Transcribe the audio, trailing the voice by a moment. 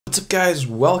What's up guys,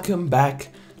 welcome back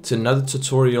to another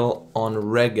tutorial on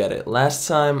Regedit. Last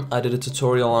time I did a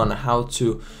tutorial on how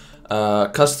to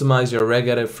customize your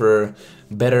Regedit for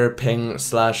better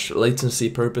ping/latency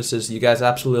purposes. You guys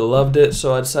absolutely loved it,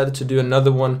 so I decided to do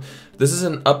another one. This is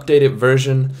an updated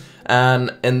version,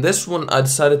 and in this one I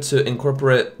decided to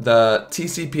incorporate the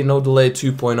TCP no delay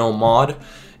 2.0 mod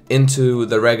into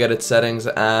the Regedit settings,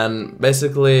 and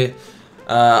basically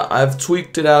I've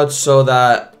tweaked it out so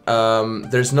that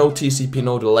there's no TCP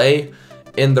no delay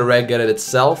in the Regedit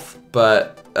itself,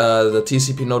 but the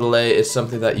TCP no delay is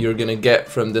something that you're gonna get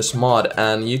from this mod,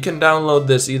 and you can download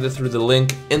this either through the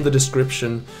link in the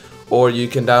description, or you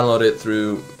can download it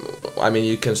through,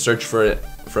 you can search for it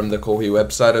from the Kohi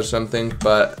website or something,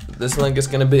 but this link is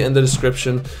gonna be in the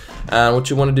description. And what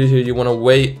you want to do here, you want to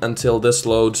wait until this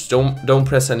loads. Don't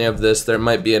press any of this. There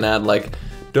might be an ad like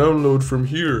download from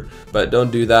here, but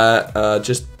don't do that.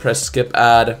 Just press skip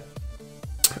ad,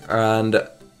 and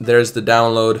there's the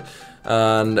download,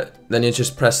 and then you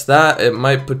just press that. It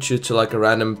might put you to like a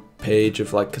random page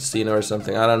of like casino or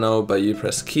something, I don't know, but you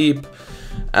press keep,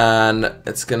 and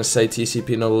it's gonna say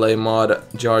TCP no delay mod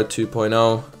jar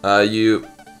 2.0. You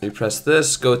press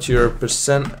this, go to your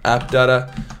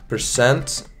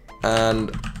 %appdata%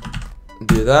 and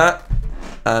do that,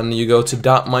 and you go to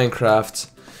 .minecraft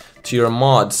to your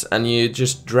mods, and you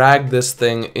just drag this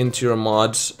thing into your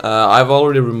mods. I've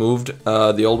already removed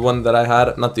the old one that I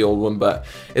had, not the old one, but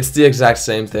it's the exact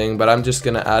same thing, but I'm just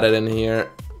gonna add it in here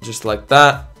just like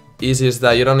that. Easy as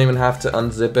that. You don't even have to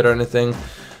unzip it or anything,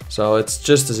 so it's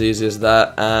just as easy as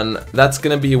that, and that's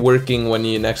gonna be working when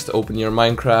you next open your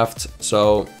Minecraft,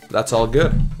 so that's all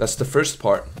good. That's the first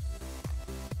part.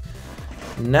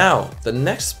 Now, the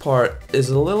next part is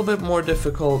a little bit more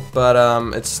difficult, but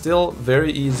it's still very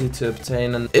easy to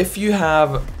obtain. And if you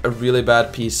have a really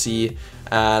bad PC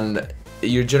and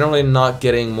you're generally not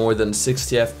getting more than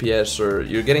 60 FPS, or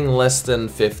you're getting less than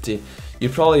 50, you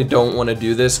probably don't want to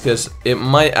do this, because it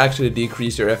might actually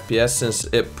decrease your FPS since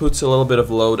it puts a little bit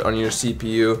of load on your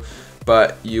CPU.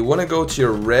 But you want to go to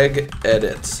your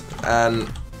Regedit and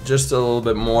just a little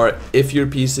bit more. If your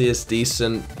PC is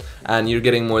decent and you're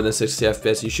getting more than 60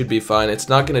 FPS, you should be fine. It's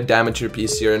not going to damage your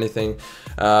PC or anything.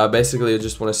 Basically, you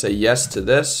just want to say yes to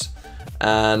this,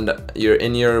 and you're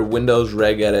in your Windows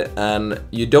Regedit, and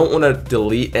you don't want to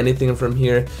delete anything from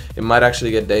here. It might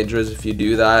actually get dangerous if you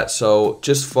do that, so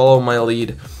just follow my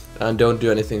lead and don't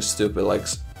do anything stupid like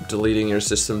deleting your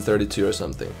system32 or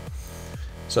something.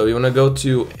 So you want to go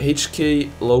to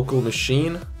HK local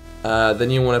machine,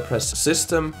 then you want to press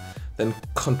system, then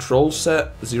control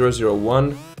set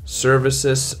 001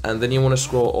 services, and then you want to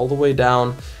scroll all the way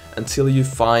down until you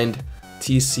find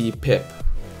TcpPip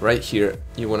right here.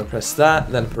 You want to press that,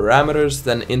 then parameters,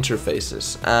 then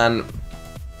interfaces, and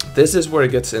this is where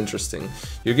it gets interesting.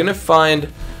 You're gonna find,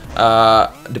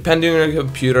 depending on your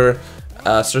computer,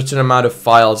 a certain amount of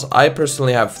files. I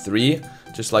personally have 3,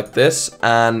 just like this,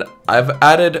 and I've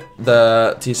added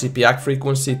the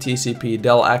TcpAckFrequency,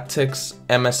 TcpDelAckTicks,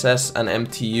 MSS, and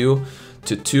MTU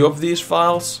to 2 of these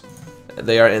files.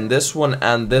 They are in this one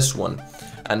and this one,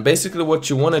 and basically what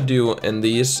you want to do in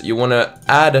these, you want to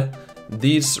add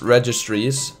these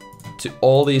registries to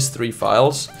all these 3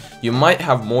 files. You might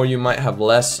have more, you might have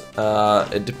less,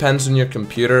 it depends on your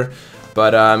computer,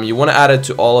 but you want to add it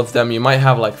to all of them. You might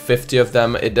have like 50 of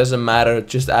them, it doesn't matter,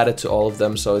 just add it to all of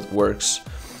them so it works.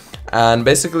 And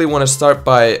basically you want to start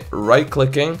by right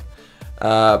clicking,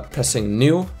 pressing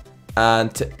new,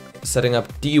 and setting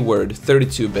up dword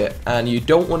 32-bit, and you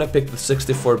don't want to pick the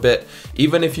 64-bit.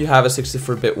 Even if you have a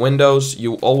 64-bit Windows,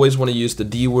 you always want to use the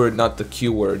dword, not the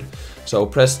Q word. So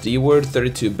press dword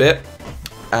 32-bit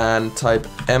and type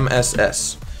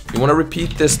MSS. You want to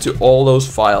repeat this to all those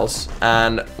files,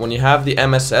 and when you have the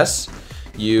MSS,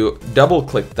 you double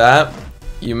click that.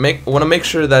 You want to make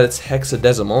sure that it's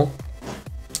hexadecimal.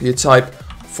 You type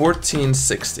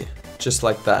 1460, just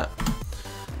like that.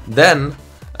 Then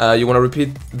you want to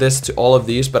repeat this to all of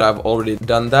these, but I've already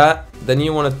done that. Then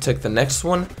you want to take the next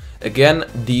one, again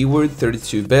dword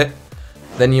 32-bit,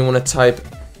 then you want to type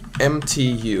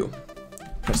MTU,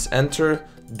 press enter,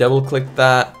 double click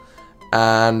that,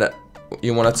 and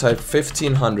you want to type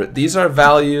 1500. These are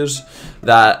values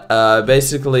that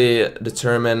basically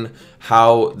determine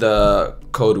how the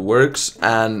code works,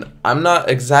 and I'm not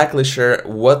exactly sure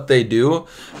what they do,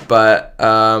 but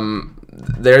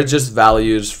they're just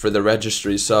values for the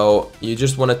registry, so you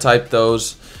just want to type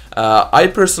those.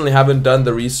 I personally haven't done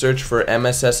the research for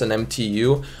MSS and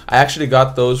MTU. I actually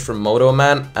got those from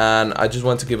MotoMan, and I just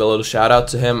want to give a little shout out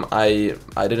to him. I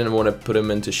didn't want to put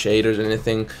him into shaders or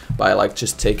anything by like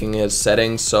just taking his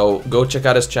settings, so go check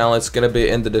out his channel, it's gonna be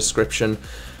in the description.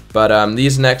 But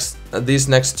these next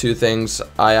two things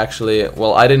I actually,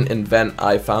 well, I didn't invent,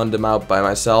 I found them out by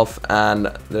myself, and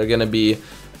they're gonna be,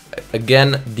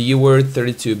 again, D word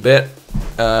 32-bit.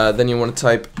 Then you want to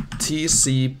type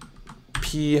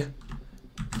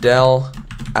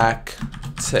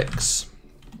TcpDelAckTicks.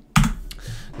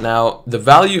 Now the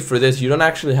value for this, you don't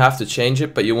actually have to change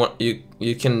it, but you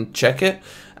can check it,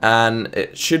 and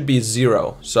it should be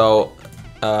 0. So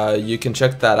you can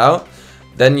check that out.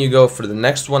 Then you go for the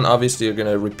next one. Obviously you're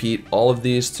gonna repeat all of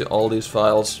these to all these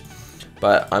files,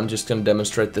 but I'm just gonna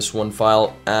demonstrate this one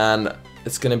file, and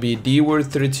it's gonna be D word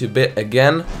 32-bit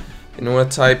again. And you want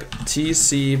to type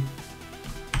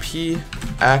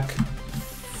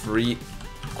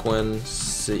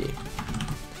TcpAckFrequency.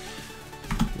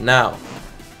 Now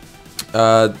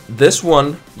this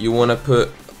one you want to put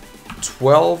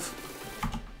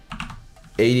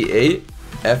 1288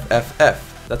 FFF.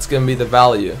 That's gonna be the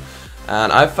value.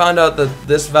 And I found out that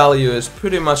this value is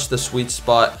pretty much the sweet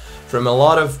spot from a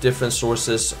lot of different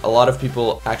sources. A lot of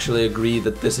people actually agree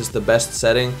that this is the best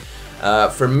setting.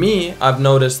 For me, I've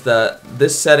noticed that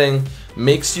this setting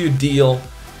makes you deal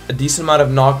a decent amount of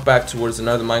knockback towards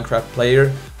another Minecraft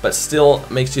player, but still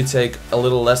makes you take a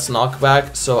little less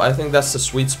knockback. So I think that's the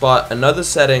sweet spot. Another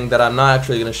setting that I'm not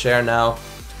actually going to share now,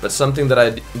 but something that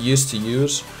I used to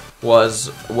use,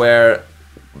 was where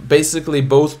basically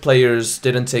both players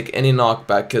didn't take any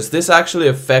knockback, because this actually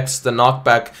affects the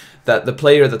knockback that the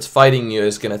player that's fighting you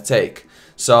is gonna take.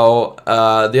 So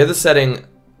the other setting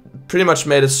pretty much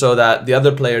made it so that the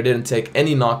other player didn't take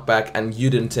any knockback and you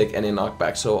didn't take any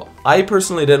knockback. So I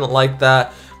personally didn't like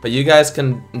that, but you guys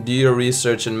can do your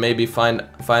research and maybe find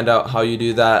out how you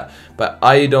do that. But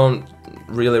I don't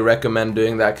really recommend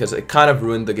doing that, because it kind of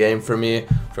ruined the game for me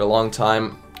for a long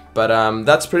time. But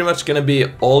that's pretty much gonna be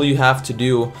all you have to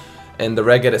do in the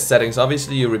Regedit settings.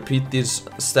 Obviously you repeat these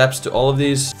steps to all of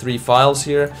these 3 files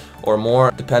here, or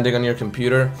more depending on your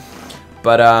computer.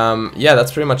 But yeah,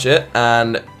 that's pretty much it.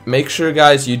 And make sure,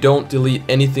 guys, you don't delete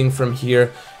anything from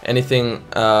here, anything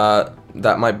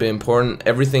that might be important.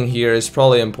 Everything here is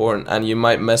probably important, and you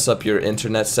might mess up your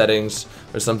internet settings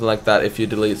or something like that if you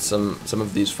delete some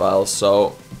of these files.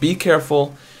 So be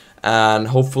careful, and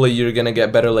hopefully you're gonna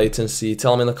get better latency.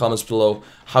 Tell me in the comments below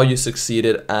how you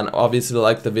succeeded, and obviously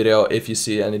like the video if you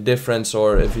see any difference,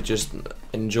 or if you just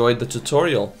enjoyed the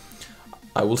tutorial.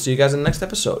 I will see you guys in the next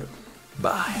episode.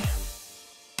 Bye.